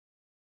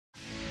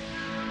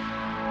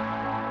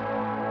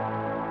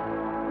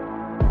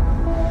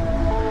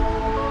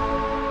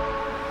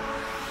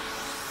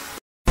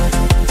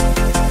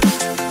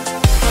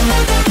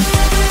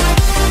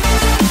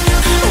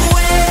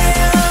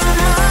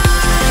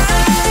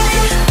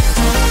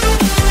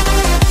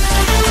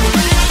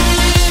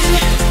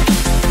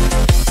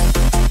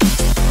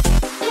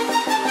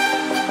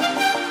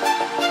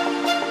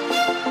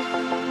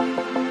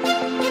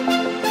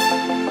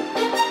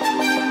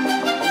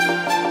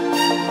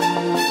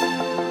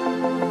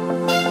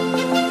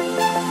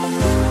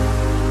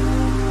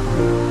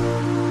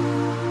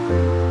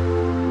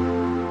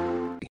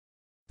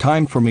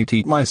Time for me to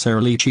eat my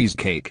Sara Lee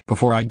cheesecake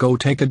before I go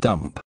take a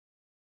dump.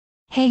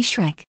 Hey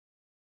Shrek.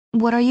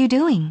 What are you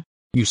doing?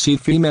 You see,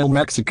 female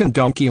Mexican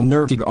donkey and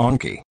nerdy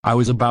donkey. I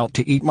was about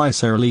to eat my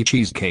Sara Lee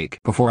cheesecake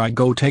before I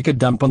go take a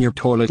dump on your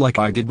toilet like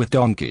I did with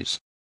donkeys.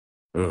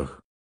 Ugh.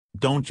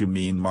 Don't you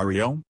mean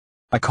Mario?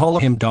 I call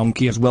him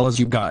donkey as well as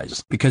you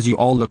guys because you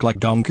all look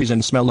like donkeys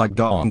and smell like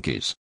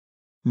donkeys.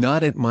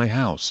 Not at my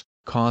house,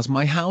 cause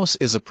my house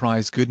is a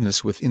prize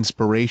goodness with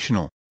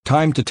inspirational.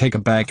 Time to take a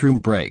bathroom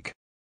break.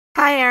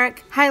 Hi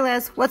Eric. Hi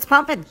Liz. What's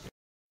pumpin'?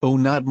 Oh,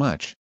 not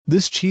much.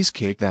 This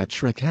cheesecake that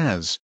Shrek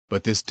has,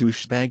 but this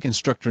douchebag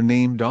instructor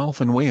named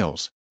Dolphin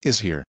Wales is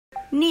here.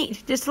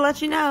 Neat. Just to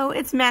let you know,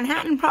 it's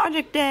Manhattan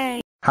Project Day.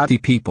 Howdy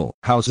people,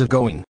 how's it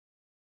going?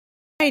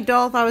 Hey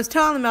Dolph, I was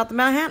telling them about the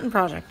Manhattan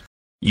Project.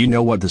 You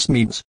know what this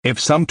means. If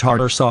some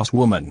tartar sauce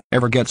woman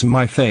ever gets in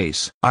my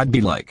face, I'd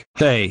be like,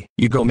 hey,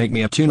 you go make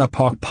me a tuna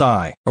pot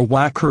pie, or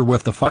whack her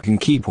with the fucking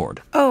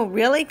keyboard. Oh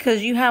really?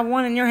 'Cause you have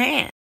one in your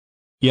hand.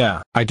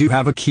 Yeah, I do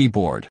have a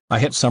keyboard. I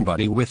hit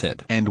somebody with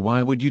it. And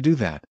why would you do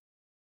that?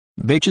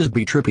 Bitches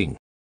be tripping.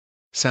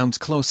 Sounds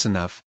close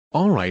enough.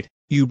 Alright,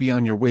 you be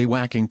on your way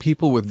whacking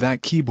people with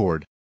that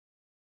keyboard.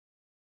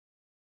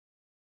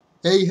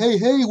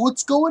 Hey,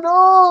 what's going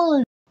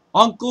on?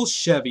 Uncle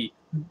Chevy.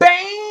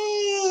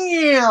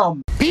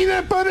 BAM!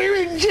 Peanut butter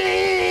and jam!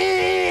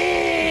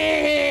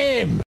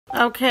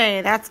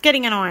 Okay, that's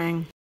getting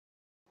annoying.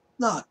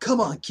 Nah, come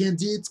on,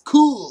 Kenzie, it's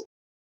cool.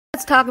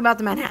 Let's talk about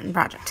the Manhattan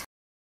Project.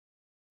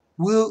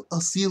 Well, I'll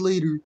see you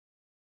later.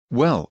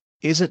 Well,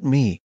 is it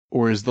me,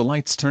 or is the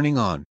lights turning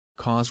on?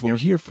 Cause we're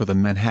here for the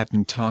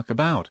Manhattan Talk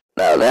About.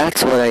 Now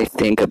that's what I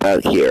think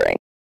about hearing.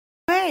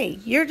 Hey,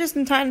 you're just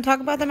in time to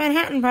talk about the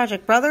Manhattan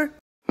Project, brother.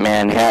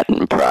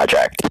 Manhattan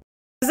Project.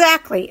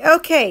 Exactly.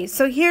 Okay,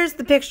 so here's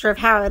the picture of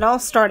how it all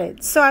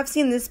started. So I've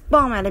seen this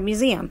bomb at a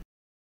museum.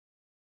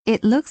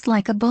 It looks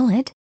like a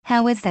bullet.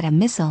 How is that a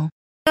missile?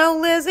 No,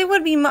 Liz, it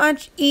would be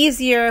much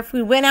easier if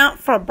we went out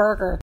for a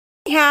burger.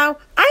 Anyhow,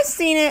 I've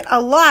seen it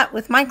a lot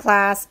with my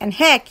class, and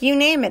heck, you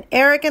name it,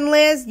 Eric and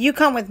Liz, you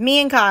come with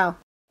me and Kyle.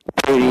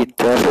 Pretty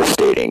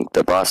devastating.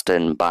 The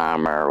Boston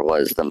bomber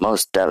was the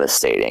most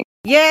devastating.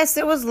 Yes,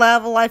 it was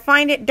level. I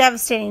find it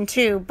devastating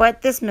too,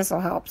 but this missile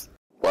helps.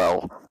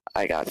 Well,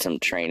 I got some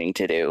training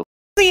to do.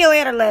 See you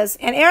later, Liz.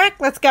 And Eric,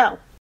 let's go.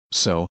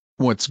 So,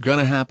 what's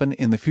gonna happen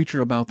in the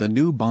future about the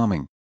new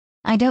bombing?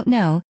 I don't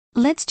know.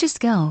 Let's just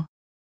go.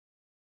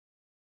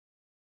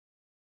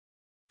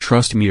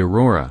 Trust me,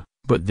 Aurora,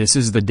 but this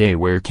is the day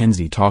where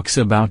Kenzie talks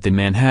about the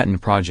Manhattan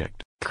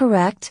Project.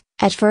 Correct.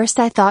 At first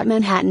I thought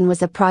Manhattan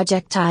was a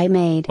project I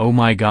made. Oh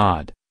my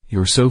god,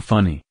 you're so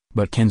funny,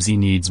 but Kenzie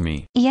needs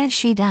me. Yes,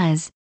 she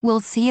does.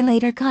 We'll see you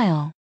later,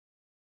 Kyle.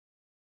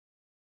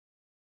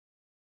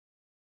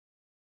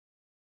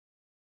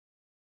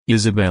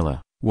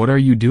 Isabella, what are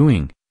you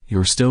doing?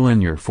 You're still in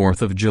your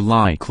 4th of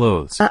July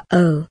clothes.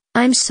 Uh-oh,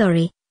 I'm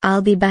sorry.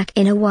 I'll be back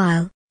in a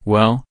while.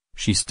 Well,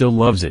 she still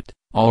loves it.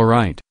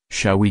 Alright,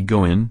 shall we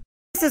go in?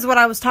 This is what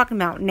I was talking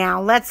about. Now,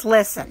 let's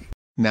listen.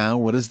 Now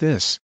what is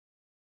this?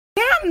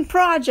 Manhattan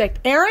Project,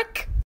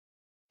 Eric?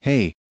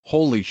 Hey,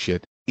 holy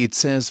shit, it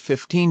says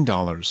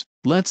 $15.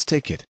 Let's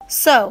take it.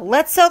 So,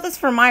 let's sell this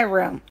for my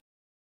room.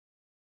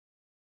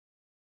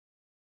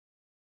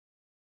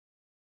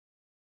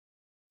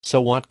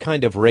 So what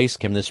kind of race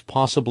can this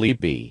possibly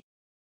be?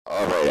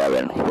 Alright,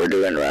 Evan, we're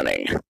doing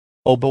running.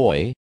 Oh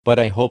boy, but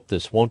I hope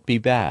this won't be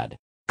bad.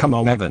 Come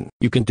on, Evan,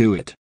 you can do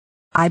it.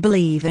 I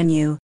believe in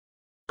you.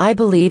 I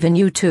believe in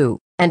you too,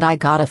 and I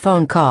got a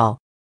phone call.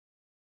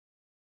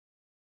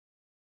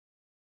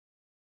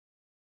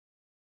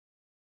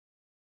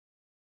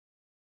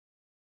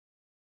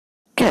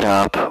 Get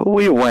up,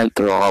 we went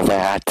through all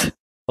that.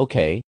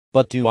 Okay,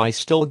 but do I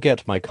still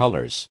get my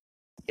colors?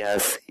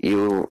 Yes,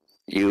 you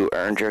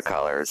earned your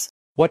colors.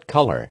 What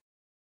color?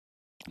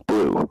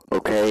 Blue,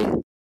 okay?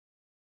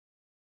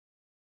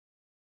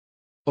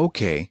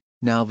 Okay,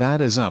 now that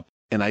is up,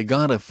 and I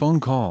got a phone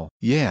call.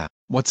 Yeah,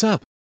 what's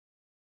up?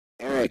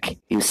 Eric,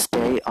 you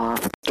stay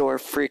off door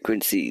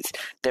frequencies.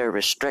 They're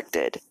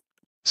restricted.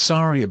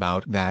 Sorry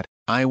about that.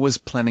 I was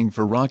planning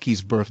for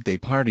Rocky's birthday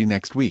party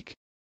next week.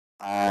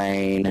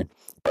 Fine,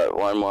 but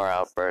one more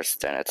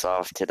outburst and it's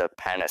off to the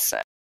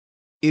penicillin.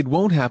 It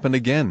won't happen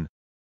again.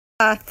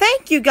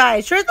 Thank you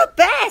guys. You're the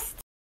best.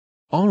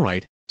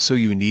 Alright, so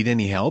you need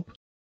any help?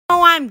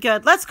 Oh, I'm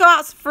good. Let's go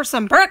out for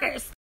some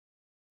burgers.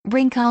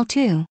 Bring Kyle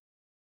too.